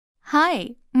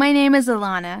Hi, my name is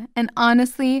Alana, and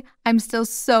honestly, I'm still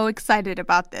so excited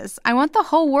about this. I want the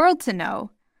whole world to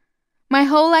know. My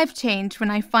whole life changed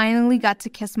when I finally got to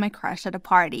kiss my crush at a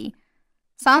party.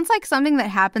 Sounds like something that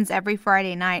happens every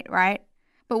Friday night, right?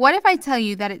 But what if I tell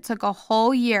you that it took a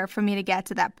whole year for me to get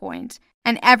to that point,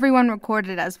 and everyone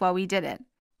recorded us while we did it?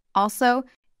 Also,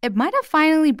 it might have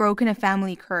finally broken a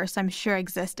family curse I'm sure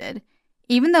existed,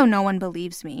 even though no one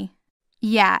believes me.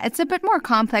 Yeah, it's a bit more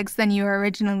complex than you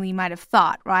originally might have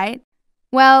thought, right?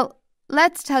 Well,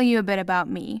 let's tell you a bit about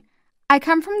me. I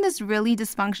come from this really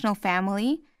dysfunctional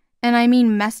family, and I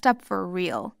mean messed up for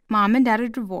real. Mom and dad are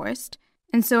divorced,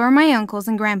 and so are my uncles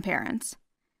and grandparents.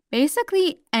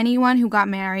 Basically, anyone who got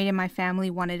married in my family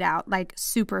wanted out, like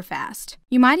super fast.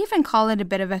 You might even call it a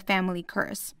bit of a family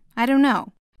curse. I don't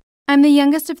know. I'm the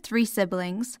youngest of 3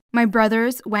 siblings. My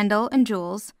brothers, Wendell and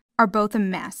Jules, are both a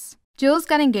mess. Jules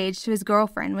got engaged to his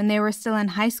girlfriend when they were still in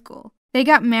high school. They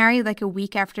got married like a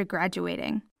week after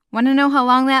graduating. Want to know how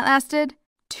long that lasted?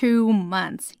 2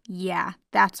 months. Yeah,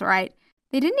 that's right.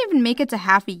 They didn't even make it to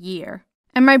half a year.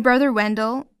 And my brother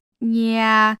Wendell,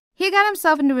 yeah, he got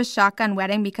himself into a shotgun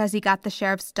wedding because he got the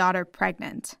sheriff's daughter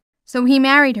pregnant. So he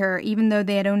married her even though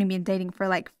they had only been dating for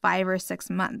like 5 or 6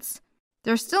 months.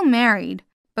 They're still married,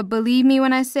 but believe me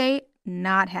when I say,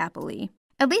 not happily.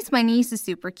 At least my niece is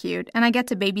super cute, and I get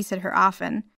to babysit her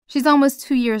often. She's almost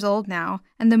 2 years old now,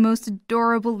 and the most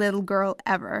adorable little girl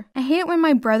ever. I hate it when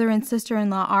my brother and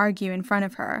sister-in-law argue in front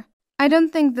of her. I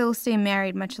don't think they'll stay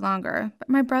married much longer, but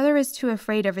my brother is too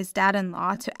afraid of his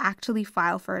dad-in-law to actually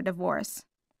file for a divorce.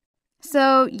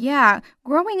 So, yeah,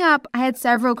 growing up, I had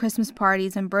several Christmas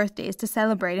parties and birthdays to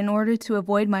celebrate in order to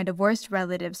avoid my divorced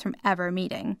relatives from ever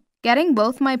meeting. Getting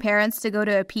both my parents to go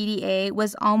to a PDA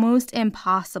was almost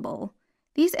impossible.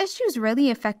 These issues really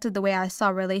affected the way I saw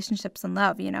relationships and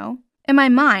love, you know? In my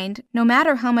mind, no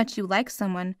matter how much you like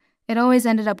someone, it always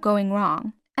ended up going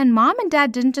wrong. And Mom and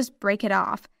Dad didn't just break it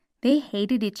off. They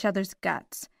hated each other's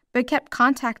guts, but kept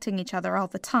contacting each other all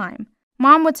the time.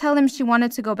 Mom would tell him she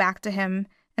wanted to go back to him,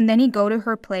 and then he'd go to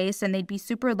her place and they'd be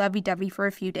super lovey-dovey for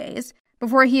a few days,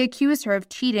 before he accused her of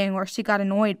cheating or she got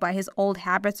annoyed by his old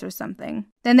habits or something.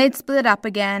 Then they'd split up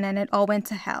again and it all went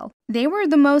to hell. They were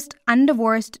the most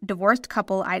divorced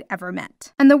couple I'd ever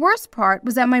met. And the worst part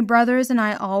was that my brothers and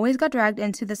I always got dragged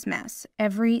into this mess,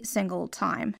 every single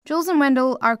time. Jules and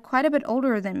Wendell are quite a bit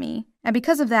older than me, and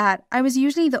because of that, I was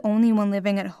usually the only one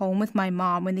living at home with my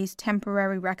mom when these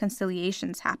temporary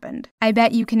reconciliations happened. I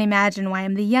bet you can imagine why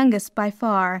I'm the youngest by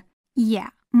far. Yeah.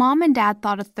 Mom and Dad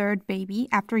thought a third baby,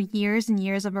 after years and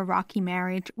years of a rocky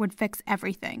marriage, would fix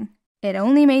everything. It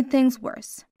only made things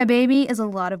worse. A baby is a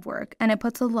lot of work, and it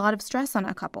puts a lot of stress on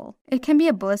a couple. It can be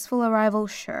a blissful arrival,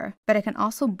 sure, but it can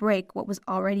also break what was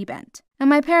already bent. And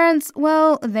my parents,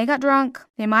 well, they got drunk.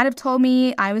 They might have told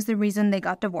me I was the reason they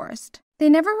got divorced. They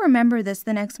never remember this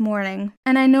the next morning,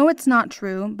 and I know it's not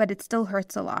true, but it still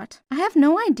hurts a lot. I have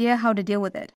no idea how to deal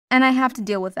with it, and I have to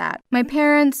deal with that. My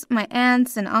parents, my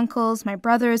aunts and uncles, my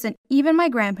brothers, and even my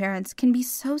grandparents can be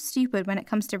so stupid when it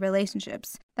comes to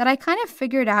relationships that I kind of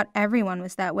figured out everyone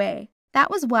was that way. That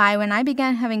was why when I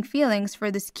began having feelings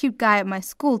for this cute guy at my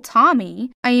school,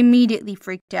 Tommy, I immediately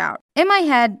freaked out. In my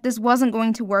head, this wasn't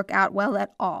going to work out well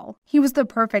at all. He was the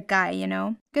perfect guy, you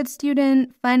know? Good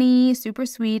student, funny, super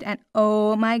sweet, and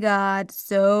oh my god,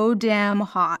 so damn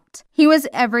hot. He was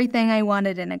everything I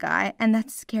wanted in a guy, and that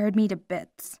scared me to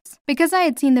bits. Because I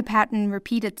had seen the pattern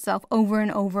repeat itself over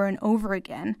and over and over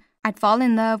again, I'd fall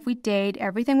in love, we'd date,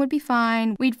 everything would be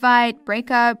fine, we'd fight,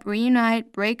 break up,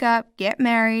 reunite, break up, get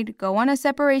married, go on a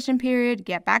separation period,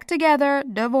 get back together,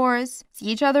 divorce, see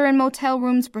each other in motel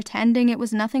rooms pretending it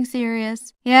was nothing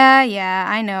serious. Yeah,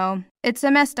 I know. It's a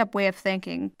messed up way of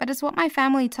thinking, but it's what my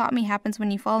family taught me happens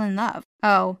when you fall in love.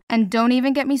 Oh, and don't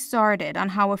even get me started on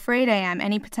how afraid I am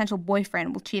any potential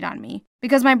boyfriend will cheat on me.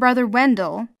 Because my brother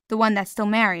Wendell, the one that's still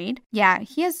married, yeah,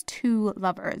 he has 2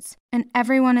 lovers, and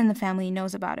everyone in the family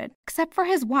knows about it, except for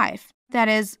his wife. That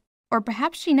is, or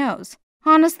perhaps she knows.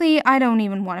 Honestly, I don't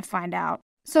even want to find out.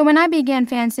 So when I began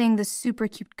fancying this super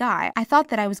cute guy, I thought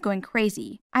that I was going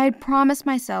crazy. I had promised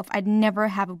myself I'd never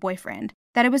have a boyfriend,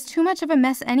 that it was too much of a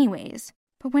mess anyways.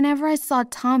 But whenever I saw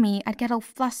Tommy, I'd get all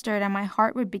flustered and my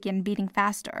heart would begin beating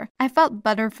faster. I felt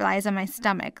butterflies in my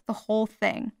stomach, the whole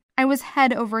thing. I was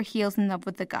head over heels in love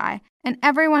with the guy, and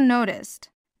everyone noticed.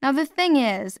 Now the thing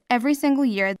is, every single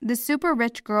year, the super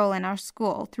rich girl in our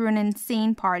school threw an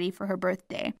insane party for her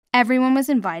birthday. Everyone was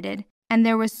invited, and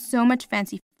there was so much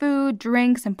fancy food,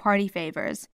 drinks, and party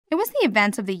favors. It was the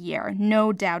event of the year,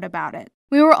 no doubt about it.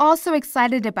 We were all so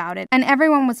excited about it, and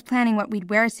everyone was planning what we'd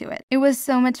wear to it. It was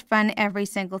so much fun every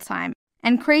single time.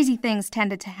 and crazy things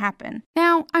tended to happen.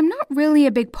 Now, I'm not really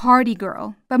a big party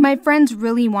girl, but my friends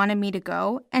really wanted me to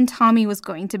go, and Tommy was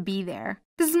going to be there.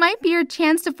 This might be your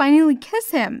chance to finally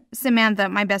kiss him, Samantha,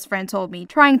 my best friend, told me,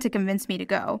 trying to convince me to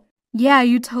go. Yeah,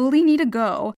 you totally need to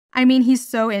go. I mean, he's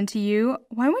so into you.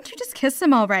 Why won't you just kiss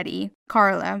him already?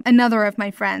 Carla, another of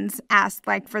my friends, asked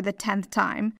like for the 10th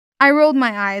time. I rolled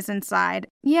my eyes and sighed.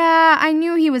 Yeah, I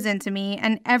knew he was into me,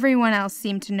 and everyone else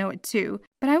seemed to know it too,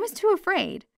 but I was too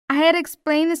afraid. I had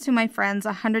explained this to my friends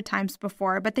 100 times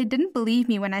before, but they didn't believe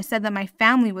me when I said that my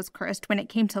family was cursed when it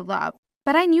came to love.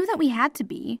 But I knew that we had to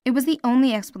be. It was the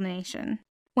only explanation.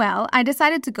 Well, I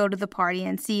decided to go to the party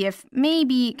and see if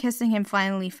maybe kissing him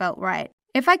finally felt right.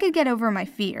 If I could get over my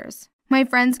fears. My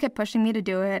friends kept pushing me to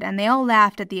do it, and they all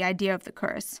laughed at the idea of the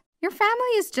curse. Your family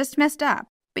is just messed up,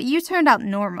 but you turned out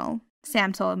normal,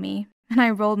 Sam told me, and I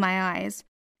rolled my eyes.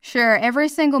 Sure, every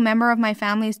single member of my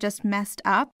family is just messed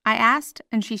up, I asked,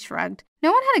 and she shrugged.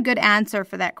 No one had a good answer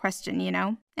for that question, you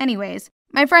know. Anyways,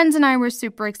 my friends and I were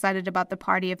super excited about the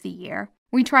party of the year.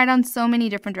 We tried on so many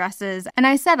different dresses, and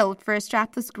I settled for a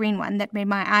strapless green one that made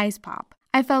my eyes pop.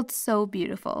 I felt so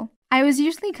beautiful. I was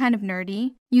usually kind of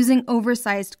nerdy, using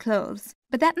oversized clothes,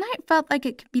 but that night felt like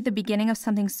it could be the beginning of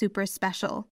something super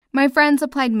special. My friends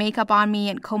applied makeup on me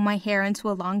and combed my hair into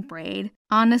a long braid.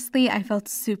 Honestly, I felt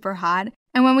super hot,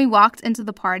 and when we walked into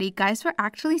the party, guys were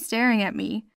actually staring at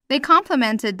me. They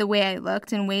complimented the way I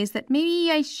looked in ways that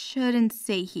maybe I shouldn't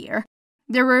say here.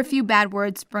 There were a few bad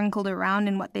words sprinkled around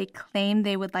in what they claimed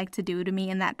they would like to do to me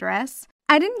in that dress.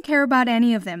 I didn't care about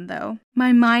any of them, though.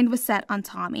 My mind was set on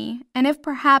Tommy, and if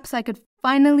perhaps I could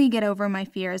finally get over my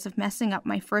fears of messing up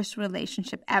my first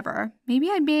relationship ever, maybe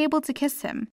I'd be able to kiss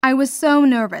him. I was so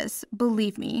nervous,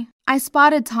 believe me. I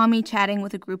spotted Tommy chatting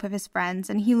with a group of his friends,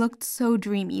 and he looked so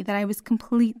dreamy that I was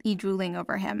completely drooling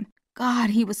over him. God,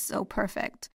 he was so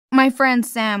perfect. My friend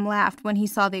Sam laughed when he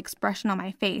saw the expression on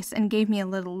my face and gave me a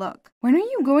little look. When are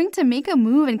you going to make a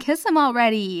move and kiss him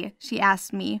already? She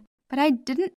asked me, but I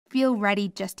didn't feel ready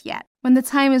just yet. When the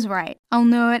time is right, I'll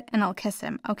know it and I'll kiss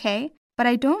him, okay? But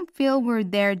I don't feel we're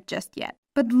there just yet.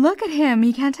 But look at him,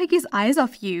 he can't take his eyes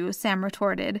off you, Sam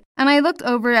retorted. And I looked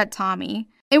over at Tommy.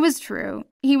 It was true.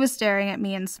 He was staring at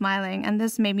me and smiling, and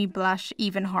this made me blush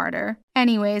even harder.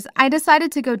 Anyways, I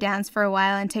decided to go dance for a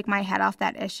while and take my head off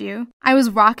that issue. I was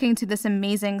rocking to this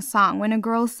amazing song when a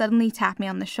girl suddenly tapped me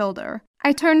on the shoulder.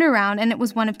 I turned around and it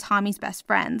was one of Tommy's best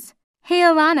friends. Hey,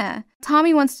 Alana,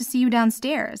 Tommy wants to see you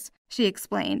downstairs, she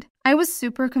explained. I was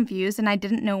super confused and I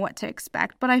didn't know what to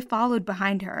expect, but I followed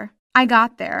behind her. I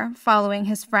got there, following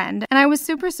his friend, and I was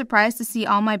super surprised to see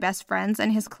all my best friends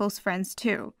and his close friends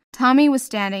too. Tommy was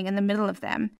standing in the middle of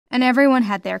them, and everyone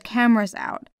had their cameras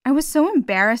out. I was so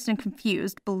embarrassed and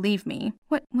confused, believe me.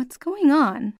 What's going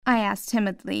on? I asked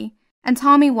timidly, and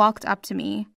Tommy walked up to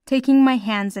me, taking my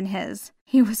hands in his.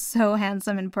 He was so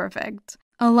handsome and perfect.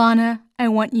 Alana, I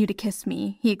want you to kiss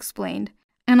me, he explained,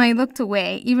 and I looked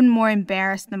away, even more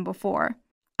embarrassed than before.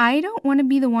 I don't want to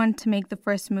be the one to make the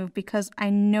first move because I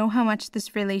know how much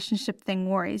this relationship thing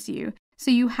worries you,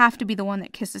 so you have to be the one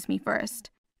that kisses me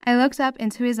first. I looked up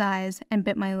into his eyes and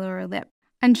bit my lower lip,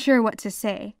 unsure what to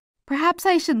say. Perhaps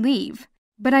I should leave,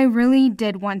 but I really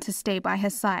did want to stay by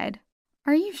his side.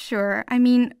 Are you sure? I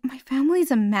mean, my family's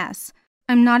a mess.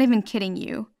 I'm not even kidding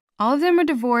you. All of them are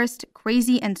divorced,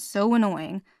 crazy, and so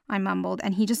annoying, I mumbled,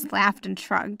 and he just laughed and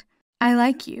shrugged. I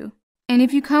like you, and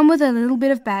if you come with a little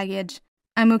bit of baggage,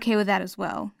 I'm okay with that as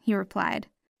well, he replied.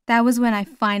 That was when I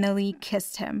finally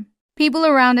kissed him. People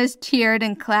around us cheered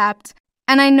and clapped,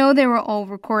 and I know they were all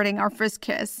recording our first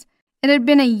kiss. It had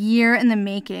been a year in the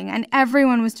making, and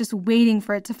everyone was just waiting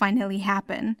for it to finally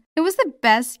happen. It was the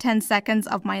best 10 seconds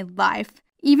of my life,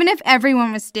 even if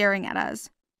everyone was staring at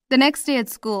us. The next day at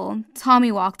school,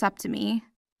 Tommy walked up to me,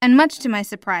 and much to my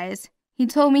surprise, he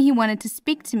told me he wanted to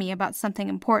speak to me about something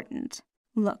important.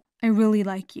 Look, I really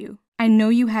like you. I know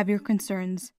you have your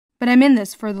concerns, but I'm in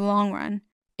this for the long run,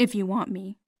 if you want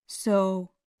me.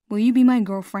 So, will you be my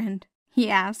girlfriend? He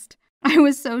asked. I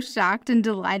was so shocked and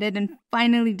delighted and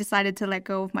finally decided to let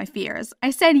go of my fears.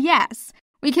 I said yes.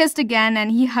 We kissed again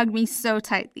and he hugged me so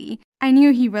tightly. I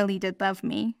knew he really did love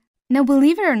me. Now,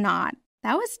 believe it or not,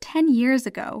 that was 10 years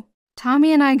ago.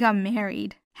 Tommy and I got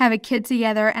married, have a kid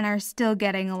together, and are still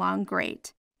getting along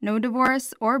great. No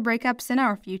divorce or breakups in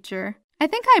our future. I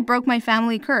think I broke my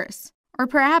family curse. Or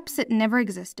perhaps it never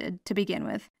existed to begin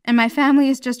with, and my family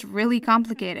is just really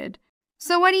complicated.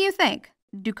 So what do you think?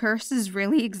 Do curses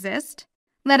really exist?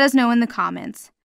 Let us know in the comments.